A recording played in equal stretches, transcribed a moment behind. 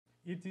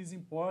it is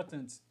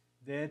important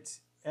that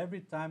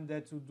every time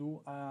that you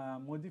do a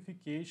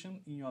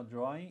modification in your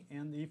drawing,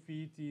 and if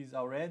it is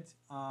already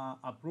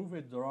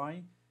approved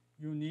drawing,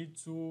 you need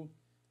to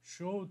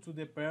show to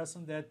the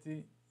person that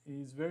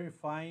is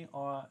verifying,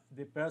 or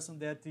the person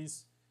that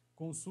is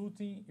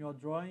consulting your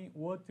drawing,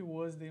 what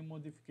was the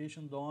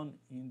modification done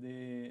in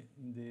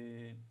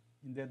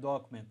the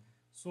document.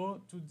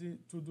 So to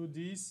do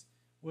this,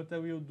 what I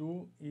will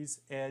do is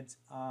add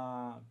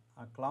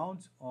a cloud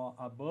or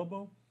a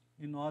bubble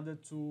in order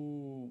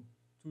to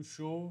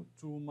show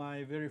to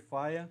my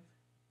verifier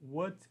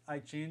what I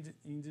changed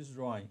in this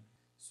drawing.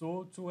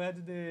 So to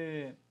add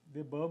the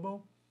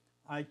bubble,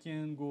 I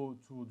can go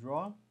to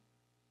draw,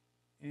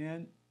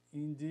 and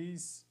in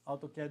this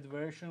AutoCAD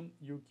version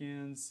you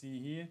can see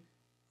here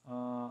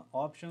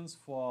options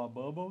for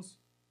bubbles.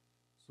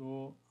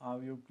 So I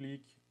will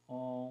click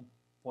on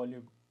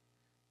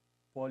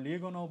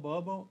polygonal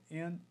bubble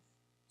and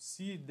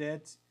see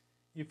that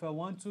if I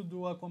want to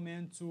do a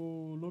command to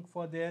look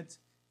for that,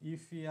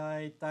 if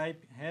I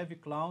type heavy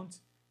cloud,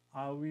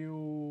 I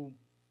will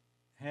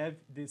have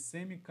the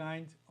same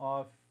kind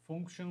of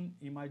function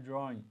in my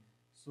drawing.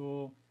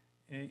 So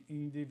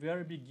in the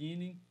very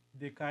beginning,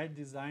 the CAD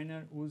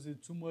designer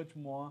used too much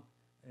more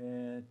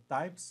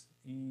types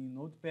in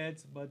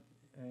notepads, but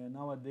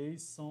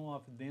nowadays some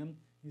of them,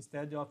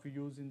 instead of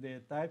using the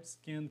types,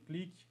 can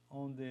click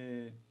on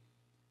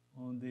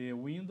the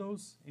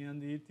windows,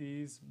 and it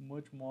is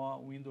much more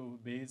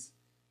window-based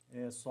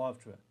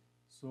software.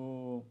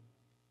 So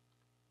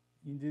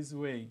in this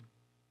way,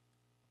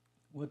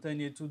 what I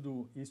need to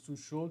do is to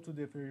show to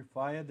the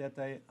verifier that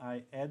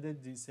I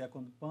added the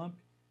second pump.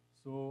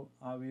 So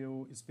I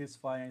will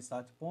specify a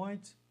start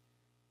point,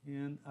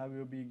 and I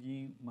will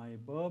begin my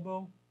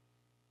bubble.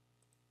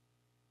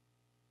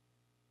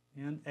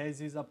 And as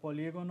is a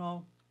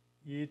polygonal,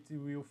 it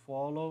will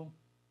follow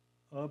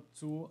up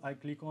to I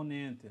click on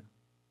enter.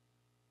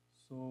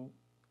 So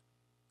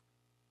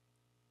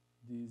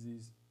this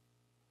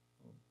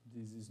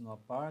is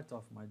not part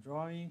of my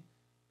drawing.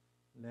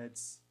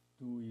 Let's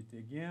do it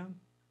again.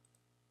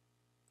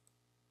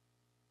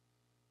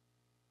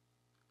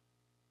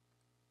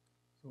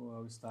 So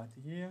I'll start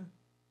here.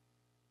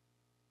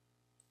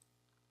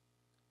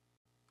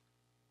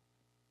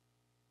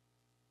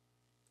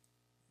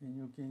 And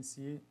you can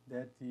see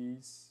that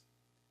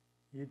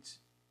it's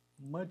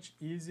much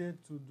easier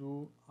to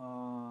do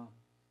a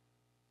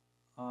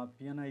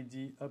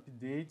PNID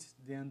update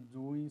than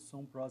doing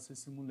some process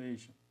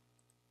simulation.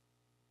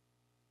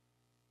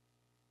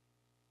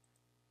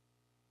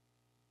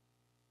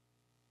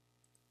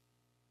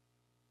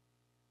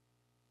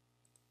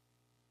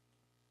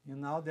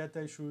 And now that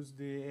I choose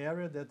the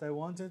area that I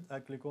wanted, I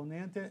click on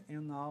enter,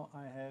 and now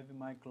I have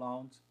my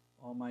cloud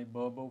or my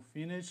bubble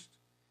finished.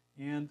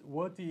 And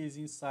what is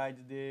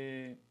inside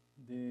the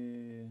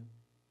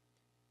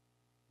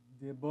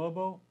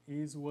bubble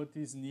is what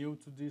is new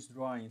to this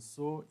drawing.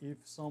 So if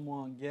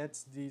someone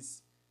gets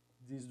this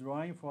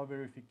drawing for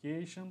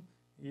verification,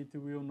 it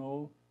will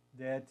know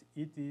that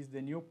it is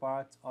the new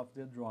part of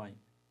the drawing.